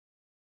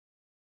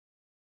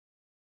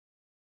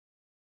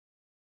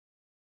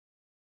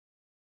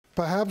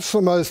perhaps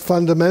the most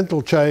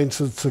fundamental change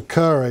that's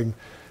occurring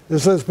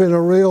is there's been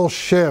a real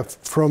shift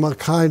from a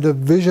kind of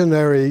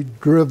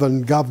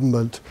visionary-driven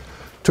government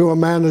to a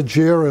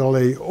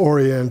managerially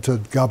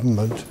oriented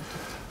government.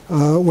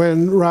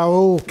 When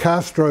Raúl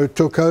Castro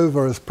took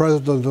over as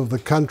president of the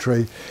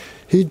country,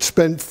 he'd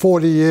spent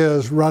 40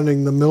 years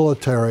running the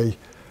military,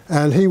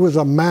 and he was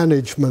a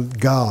management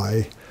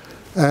guy.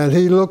 And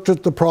he looked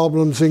at the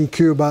problems in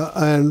Cuba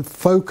and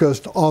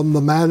focused on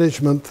the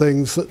management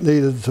things that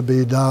needed to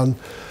be done,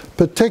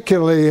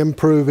 particularly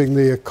improving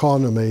the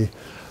economy.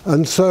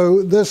 And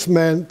so this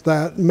meant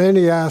that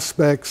many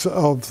aspects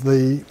of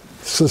the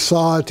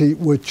society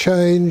were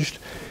changed,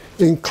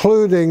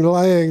 including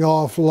laying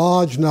off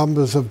large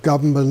numbers of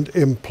government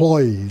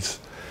employees.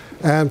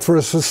 And for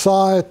a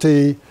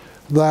society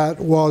that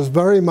was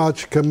very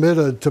much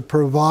committed to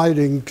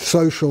providing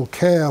social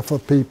care for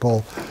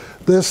people,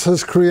 this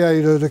has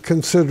created a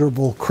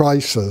considerable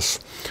crisis.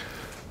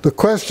 The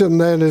question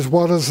then is,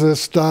 what has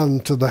this done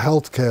to the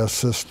healthcare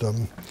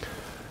system?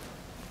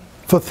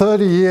 For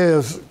 30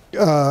 years,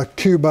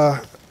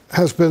 Cuba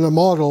has been a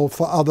model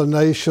for other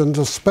nations,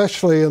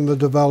 especially in the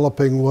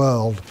developing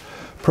world,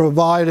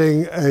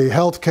 providing a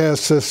healthcare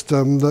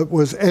system that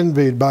was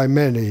envied by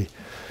many.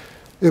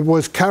 It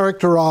was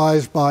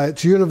characterized by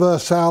its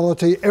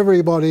universality.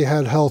 Everybody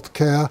had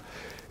healthcare.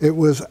 It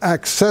was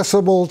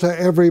accessible to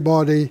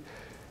everybody.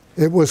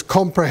 It was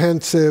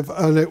comprehensive,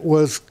 and it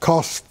was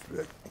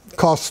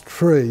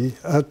cost-free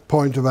at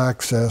point of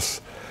access.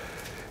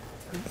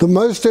 The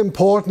most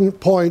important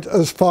point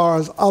as far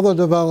as other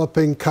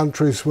developing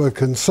countries were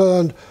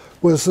concerned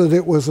was that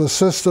it was a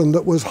system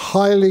that was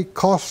highly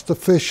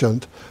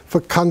cost-efficient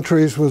for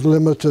countries with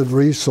limited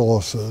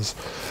resources.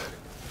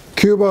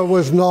 Cuba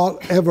was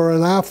not ever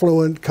an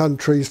affluent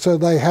country, so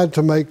they had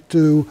to make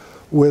do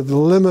with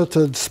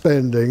limited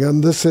spending,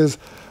 and this is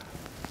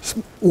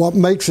what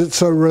makes it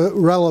so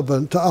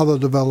relevant to other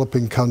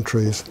developing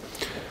countries.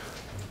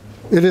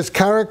 It is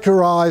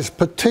characterized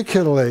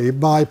particularly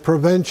by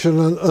prevention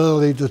and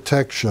early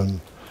detection,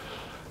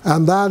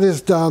 and that is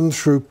done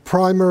through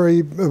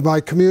by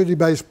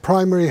community-based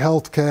primary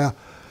health care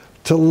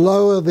to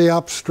lower the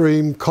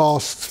upstream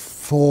costs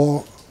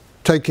for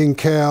taking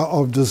care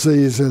of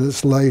disease in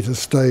its later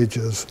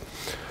stages.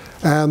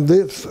 And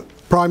this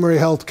primary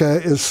health care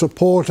is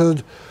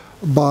supported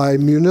by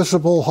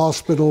municipal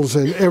hospitals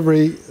in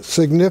every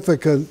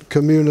significant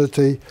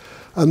community,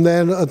 and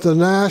then at the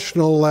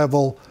national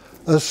level,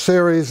 a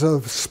series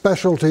of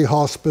specialty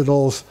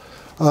hospitals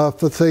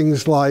for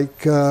things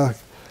like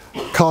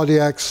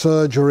cardiac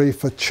surgery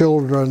for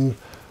children,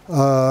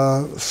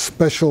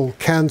 special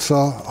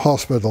cancer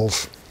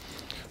hospitals.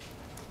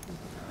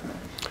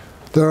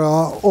 There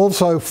are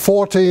also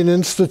 14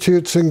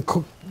 institutes in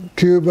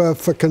Cuba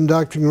for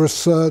conducting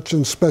research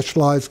and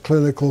specialized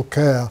clinical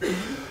care.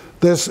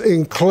 This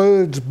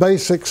includes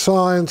basic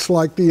science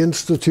like the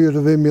Institute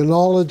of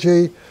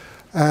Immunology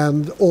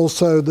and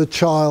also the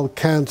Child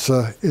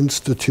Cancer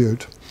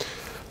Institute.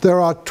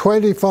 There are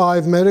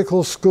 25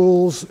 medical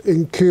schools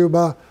in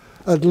Cuba,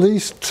 at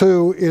least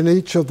 2 in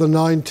each of the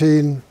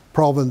 19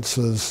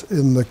 provinces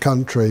in the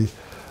country,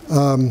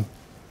 9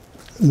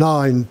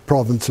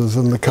 provinces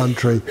in the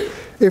country.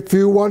 If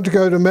you want to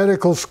go to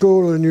medical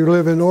school and you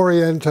live in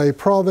Oriente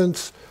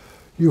province,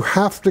 you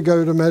have to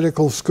go to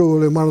medical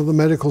school in one of the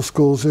medical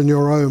schools in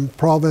your own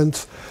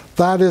province.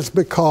 That is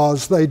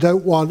because they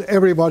don't want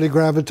everybody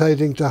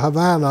gravitating to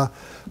Havana.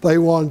 They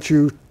want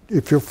you,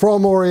 if you're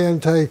from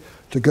Oriente,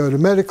 to go to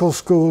medical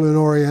school in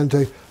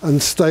Oriente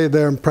and stay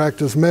there and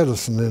practice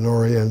medicine in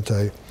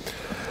Oriente.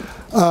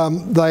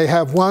 They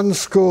have one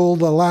school,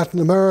 the Latin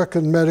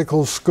American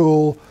Medical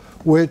School,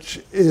 which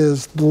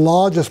is the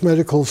largest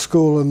medical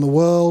school in the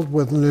world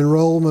with an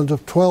enrollment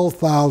of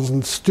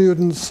 12,000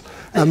 students,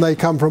 and they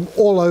come from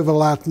all over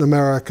Latin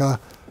America,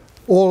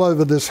 all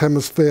over this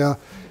hemisphere,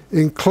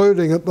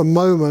 including at the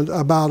moment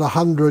about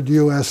 100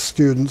 US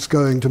students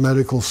going to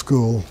medical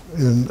school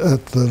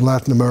at the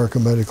Latin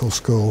American Medical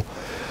School.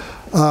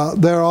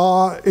 There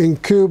are in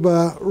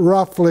Cuba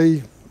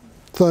roughly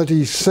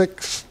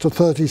 36 to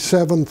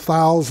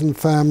 37,000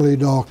 family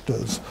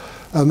doctors.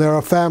 And there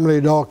are family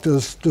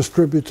doctors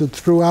distributed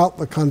throughout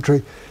the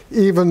country,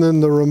 even in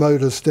the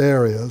remotest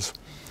areas.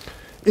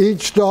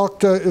 Each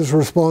doctor is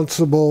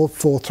responsible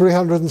for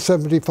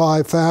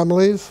 375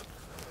 families,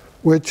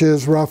 which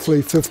is roughly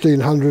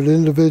 1,500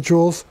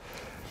 individuals.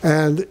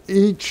 And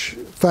each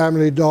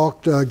family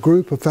doctor,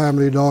 group of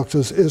family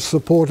doctors, is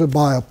supported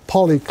by a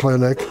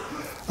polyclinic.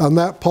 And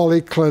that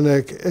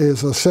polyclinic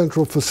is a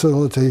central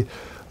facility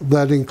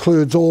that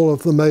includes all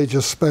of the major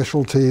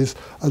specialties,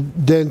 a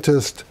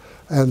dentist,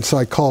 and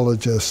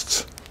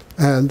psychologists,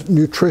 and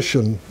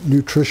nutrition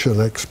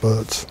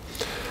experts.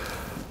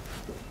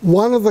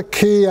 One of the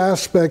key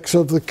aspects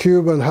of the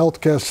Cuban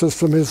healthcare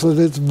system is that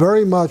it's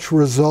very much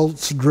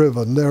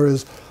results-driven. There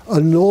is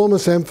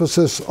enormous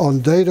emphasis on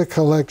data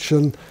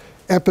collection,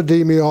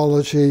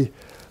 epidemiology,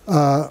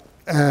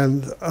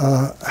 and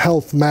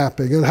health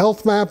mapping. And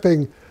health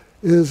mapping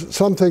is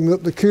something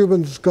that the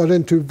Cubans got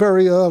into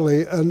very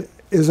early, and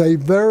is a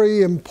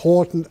very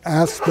important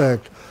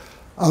aspect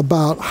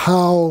about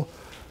how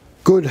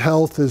good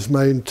health is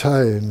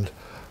maintained.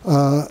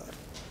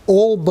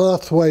 All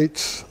birth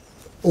weights,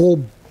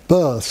 all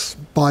births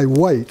by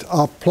weight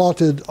are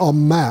plotted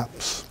on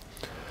maps.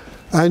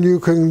 And you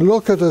can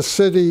look at a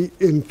city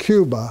in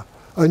Cuba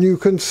and you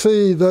can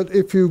see that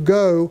if you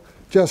go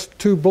just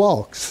 2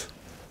 blocks,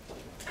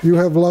 you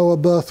have lower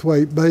birth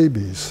weight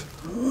babies.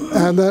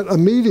 And that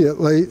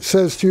immediately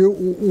says to you,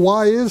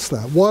 why is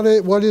that? What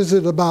is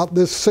it about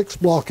this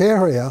 6-block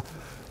area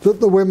that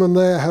the women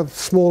there have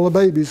smaller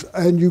babies?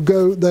 And you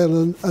go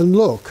then and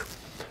look.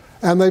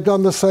 And they've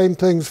done the same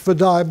things for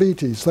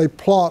diabetes. They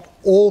plot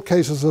all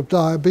cases of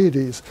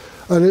diabetes,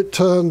 and it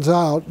turns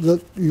out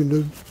that, you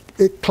know,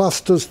 it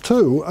clusters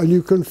too, and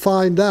you can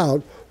find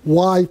out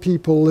why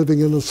people living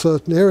in a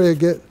certain area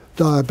get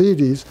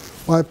diabetes,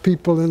 why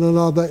people in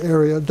another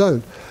area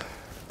don't.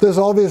 This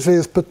obviously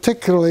is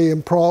particularly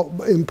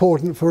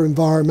important for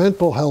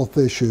environmental health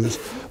issues,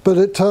 but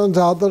it turns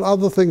out that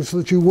other things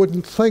that you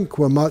wouldn't think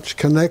were much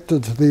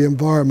connected to the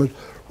environment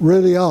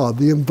really are.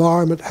 The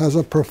environment has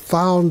a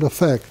profound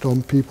effect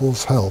on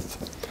people's health.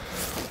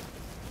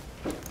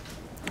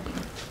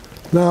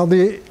 Now,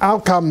 the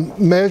outcome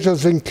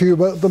measures in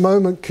Cuba, at the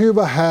moment,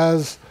 Cuba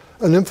has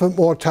an infant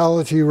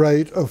mortality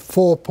rate of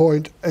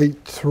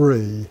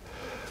 4.83.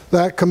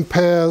 That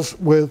compares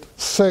with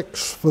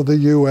 6 for the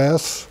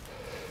US.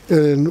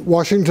 In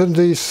Washington,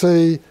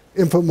 D.C.,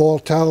 infant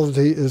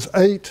mortality is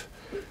 8.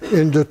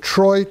 In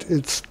Detroit,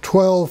 it's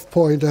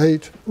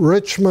 12.8.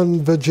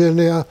 Richmond,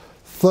 Virginia,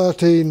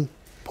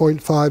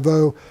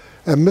 13.50.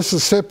 And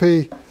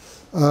Mississippi,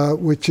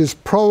 which is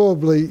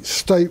probably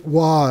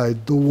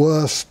statewide the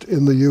worst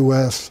in the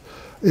US,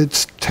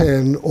 it's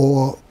 10,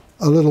 or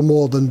a little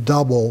more than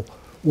double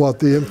what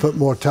the infant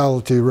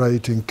mortality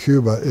rate in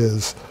Cuba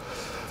is.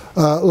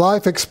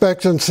 Life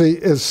expectancy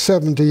is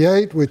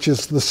 78, which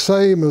is the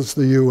same as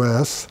the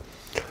US,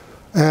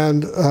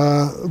 and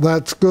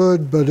that's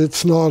good, but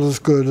it's not as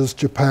good as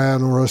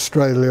Japan or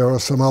Australia or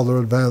some other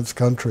advanced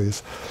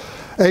countries.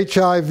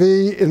 HIV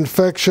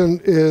infection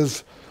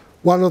is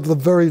one of the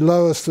very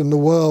lowest in the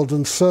world,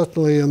 and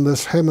certainly in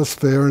this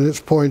hemisphere, and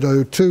it's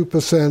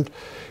 0.02%.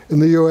 In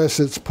the US,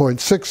 it's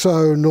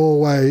 0.60,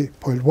 Norway,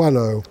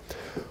 0.10.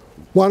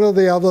 One of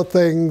the other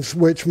things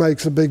which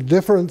makes a big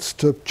difference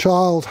to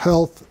child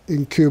health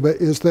in Cuba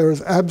is there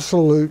is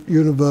absolute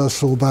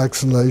universal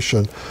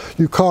vaccination.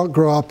 You can't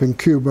grow up in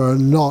Cuba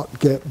and not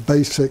get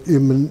basic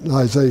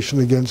immunization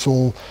against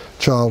all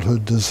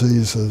childhood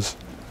diseases.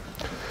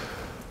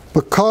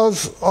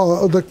 Because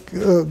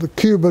the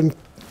Cuban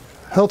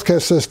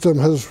healthcare system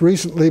has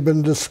recently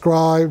been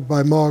described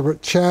by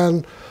Margaret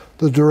Chan,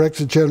 the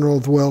Director General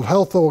of the World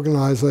Health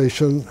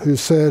Organization, who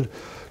said,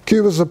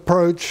 Cuba's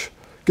approach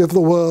gives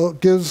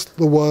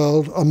the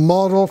world a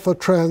model for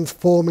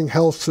transforming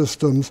health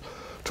systems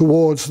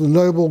towards the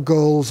noble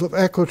goals of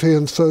equity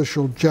and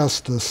social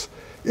justice,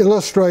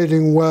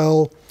 illustrating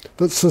well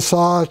that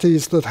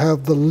societies that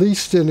have the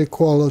least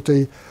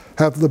inequality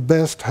have the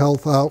best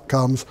health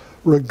outcomes,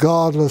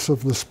 regardless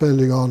of the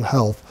spending on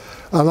health.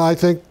 And I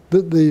think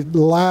that the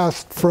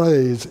last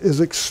phrase is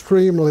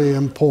extremely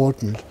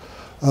important.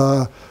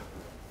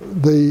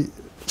 The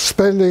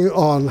spending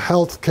on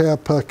health care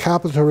per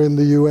capita in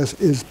the US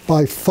is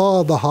by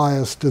far the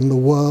highest in the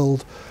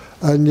world,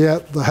 and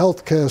yet the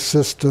healthcare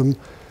system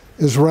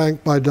is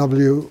ranked by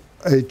WHO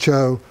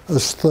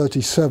as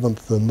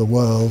 37th in the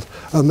world.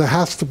 And there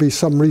has to be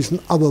some reason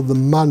other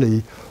than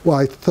money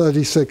why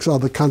 36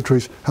 other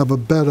countries have a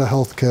better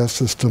healthcare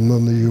system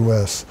than the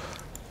US.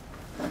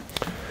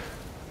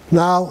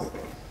 Now,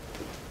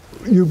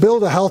 you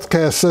build a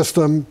healthcare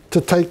system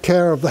to take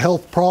care of the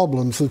health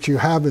problems that you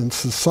have in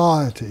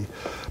society.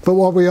 But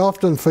what we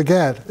often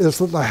forget is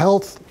that the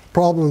health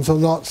problems are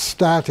not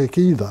static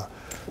either.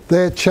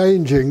 They're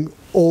changing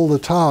all the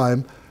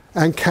time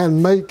and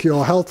can make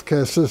your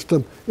healthcare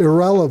system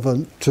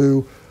irrelevant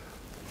to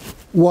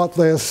what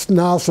they're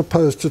now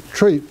supposed to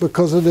treat,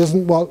 because it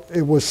isn't what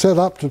it was set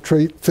up to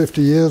treat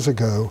 50 years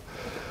ago.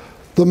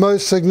 The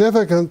most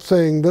significant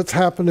thing that's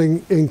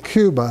happening in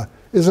Cuba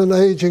is an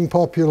aging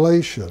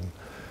population.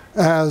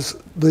 As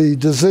the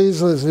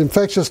diseases,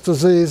 infectious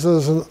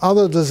diseases and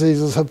other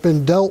diseases have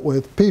been dealt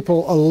with,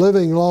 people are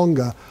living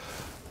longer,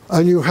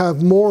 and you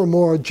have more and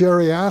more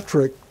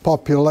geriatric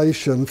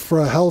population for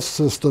a health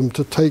system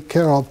to take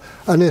care of,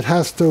 and it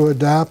has to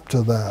adapt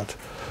to that.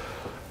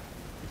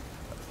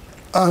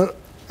 An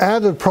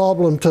added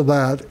problem to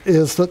that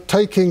is that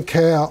taking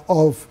care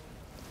of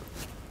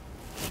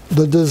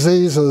the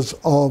diseases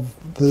of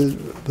the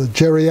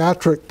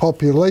geriatric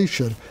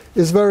population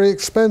is very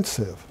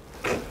expensive.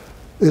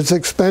 It's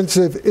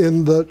expensive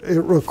in that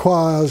it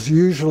requires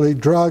usually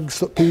drugs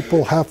that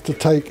people have to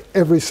take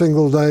every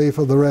single day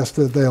for the rest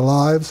of their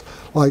lives,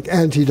 like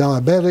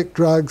anti-diabetic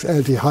drugs,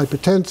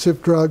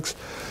 anti-hypertensive drugs,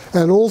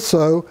 and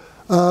also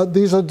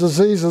these are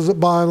diseases that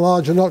by and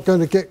large are not going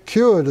to get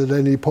cured at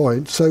any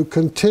point, so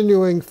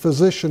continuing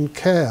physician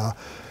care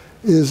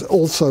is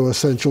also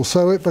essential,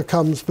 so it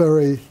becomes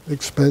very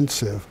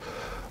expensive.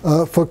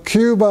 For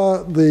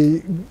Cuba,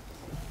 the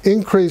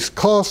increased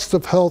cost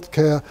of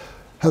healthcare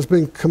has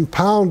been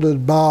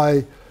compounded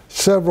by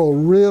several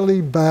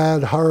really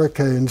bad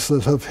hurricanes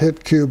that have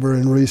hit Cuba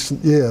in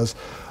recent years.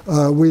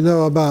 We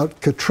know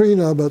about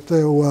Katrina, but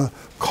there were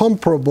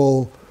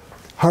comparable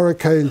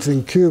hurricanes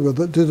in Cuba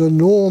that did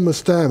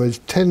enormous damage,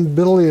 10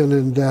 billion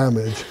in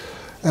damage,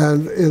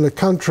 and in a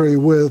country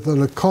with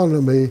an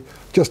economy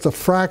just a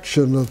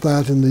fraction of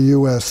that in the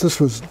US. This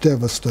was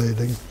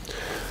devastating.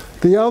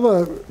 The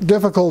other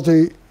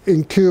difficulty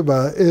in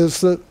Cuba is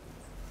that,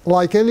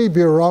 like any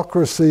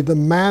bureaucracy, the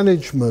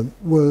management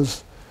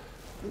has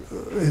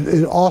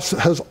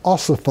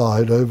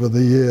ossified over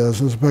the years,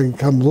 has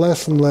become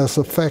less and less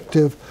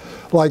effective.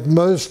 Like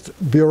most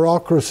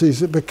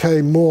bureaucracies, it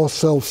became more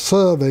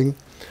self-serving,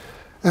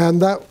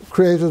 and that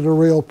created a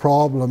real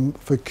problem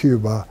for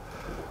Cuba.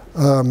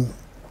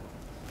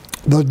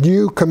 The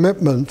new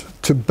commitment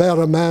to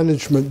better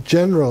management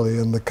generally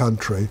in the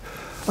country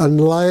and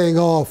laying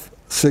off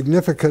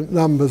significant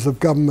numbers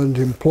of government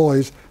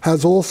employees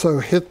has also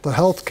hit the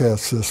healthcare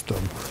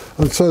system.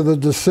 And so the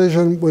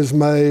decision was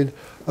made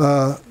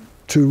to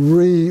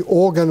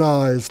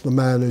reorganize the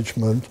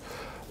management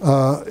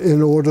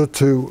in order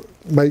to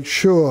make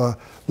sure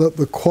that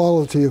the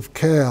quality of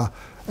care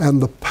and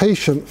the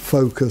patient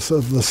focus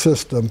of the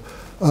system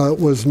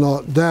was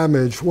not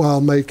damaged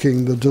while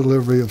making the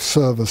delivery of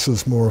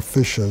services more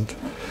efficient.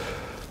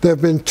 There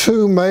have been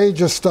two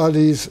major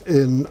studies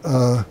in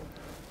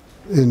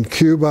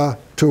Cuba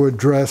to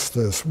address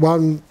this.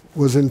 One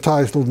was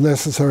entitled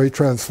Necessary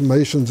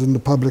Transformations in the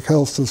Public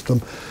Health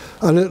System,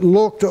 and it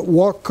looked at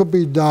what could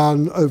be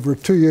done over a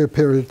 2-year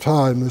period of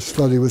time. This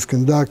study was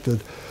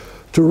conducted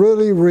to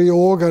really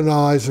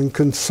reorganize and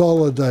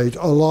consolidate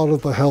a lot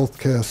of the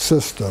healthcare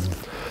system.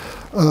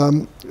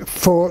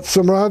 For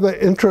some rather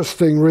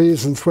interesting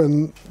reasons,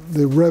 when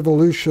the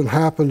revolution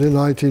happened in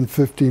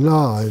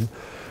 1959,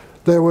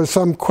 there was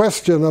some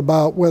question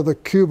about whether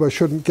Cuba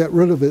shouldn't get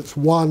rid of its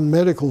one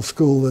medical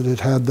school that it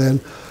had then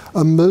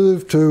and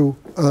move to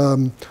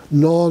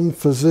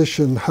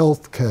non-physician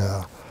health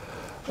care.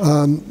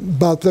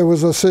 But there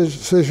was a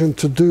decision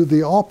to do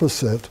the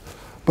opposite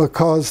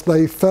because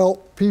they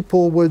felt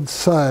people would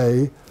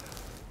say,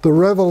 the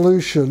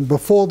revolution,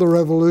 before the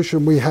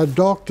revolution, we had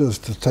doctors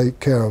to take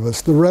care of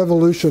us. The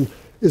revolution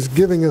is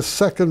giving us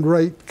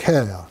second-rate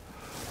care.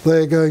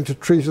 They're going to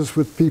treat us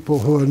with people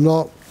who are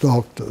not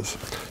doctors.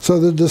 So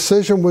the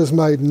decision was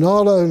made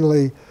not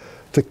only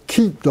to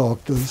keep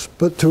doctors,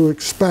 but to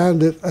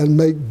expand it and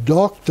make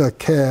doctor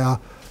care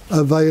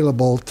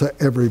available to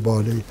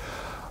everybody.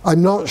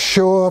 I'm not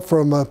sure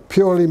from a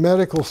purely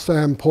medical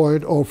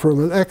standpoint or from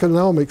an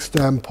economic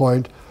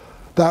standpoint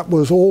that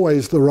was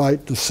always the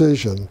right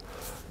decision.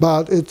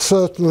 But it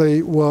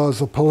certainly was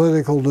a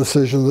political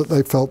decision that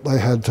they felt they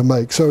had to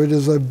make. So it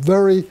is a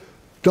very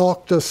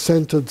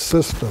doctor-centered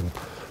system.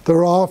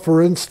 There are,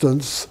 for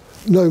instance,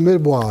 no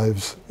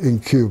midwives in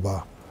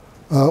Cuba.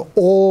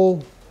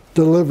 All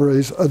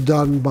deliveries are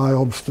done by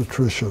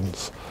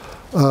obstetricians.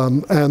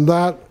 And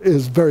that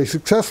is very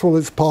successful.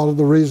 It's part of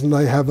the reason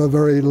they have a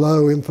very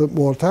low infant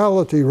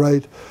mortality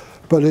rate,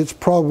 but it's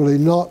probably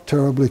not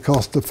terribly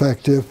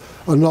cost-effective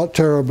and not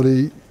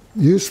terribly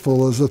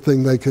useful as a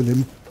thing they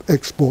can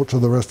export to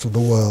the rest of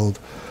the world.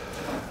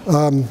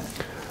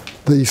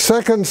 The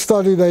second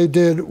study they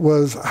did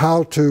was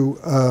how to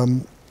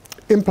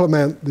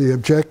implement the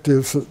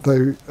objectives that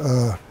they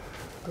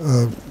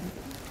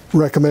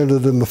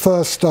recommended in the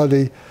first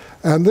study,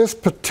 and this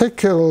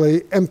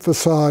particularly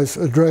emphasized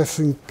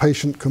addressing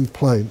patient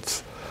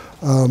complaints.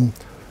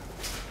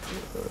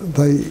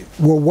 They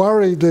were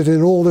worried that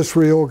in all this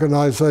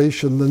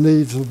reorganization, the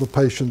needs of the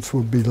patients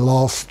would be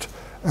lost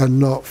and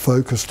not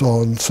focused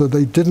on, so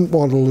they didn't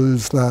want to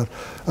lose that,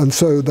 and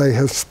so they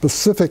have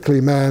specifically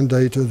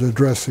mandated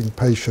addressing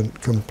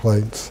patient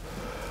complaints.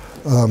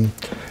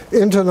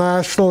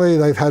 Internationally,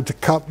 they've had to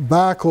cut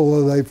back,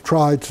 although they've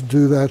tried to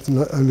do that in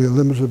only a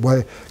limited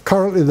way.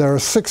 Currently, there are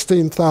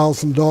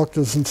 16,000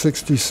 doctors in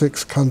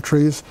 66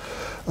 countries.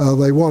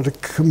 They want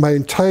to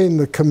maintain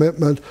the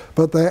commitment,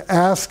 but they're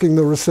asking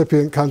the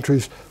recipient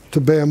countries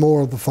to bear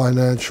more of the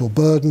financial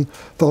burden.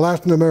 The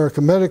Latin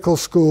American Medical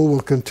School will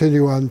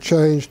continue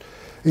unchanged,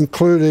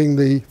 including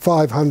the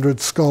 500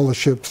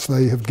 scholarships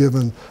they have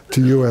given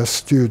to US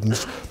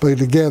students.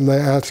 But again, they're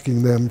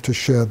asking them to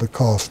share the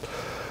cost.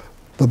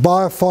 The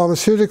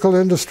biopharmaceutical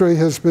industry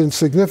has been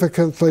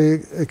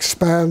significantly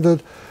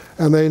expanded,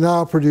 and they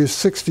now produce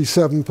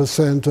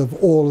 67% of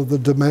all of the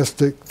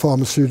domestic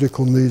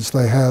pharmaceutical needs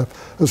they have,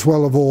 as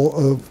well as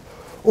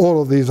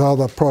all of these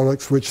other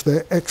products which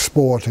they're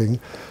exporting.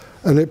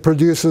 And it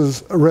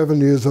produces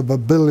revenues of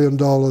 $1 billion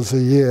a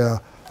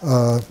year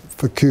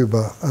for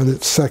Cuba, and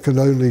it's second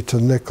only to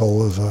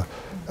nickel as an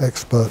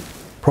export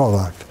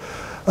product.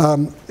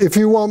 If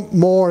you want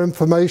more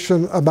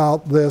information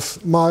about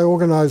this, my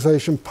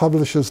organization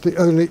publishes the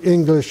only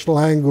English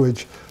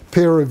language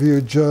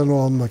peer-reviewed journal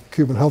on the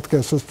Cuban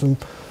healthcare system,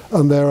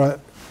 and there are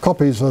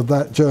copies of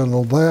that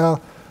journal there.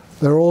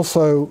 There are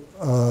also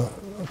a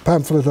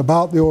pamphlet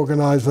about the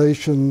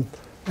organization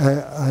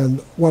and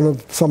one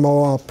of some of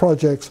our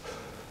projects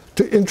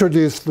to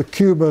introduce the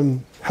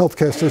Cuban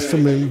healthcare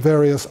system in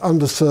various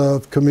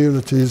underserved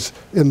communities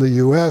in the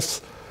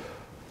US.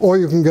 Or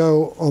you can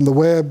go on the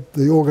web.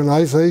 The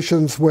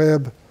organization's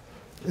web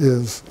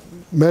is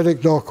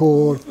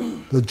medic.org.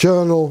 The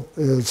journal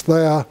is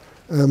there.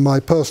 And my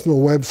personal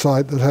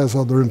website that has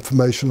other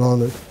information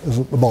on it is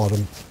at the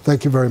bottom.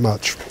 Thank you very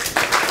much.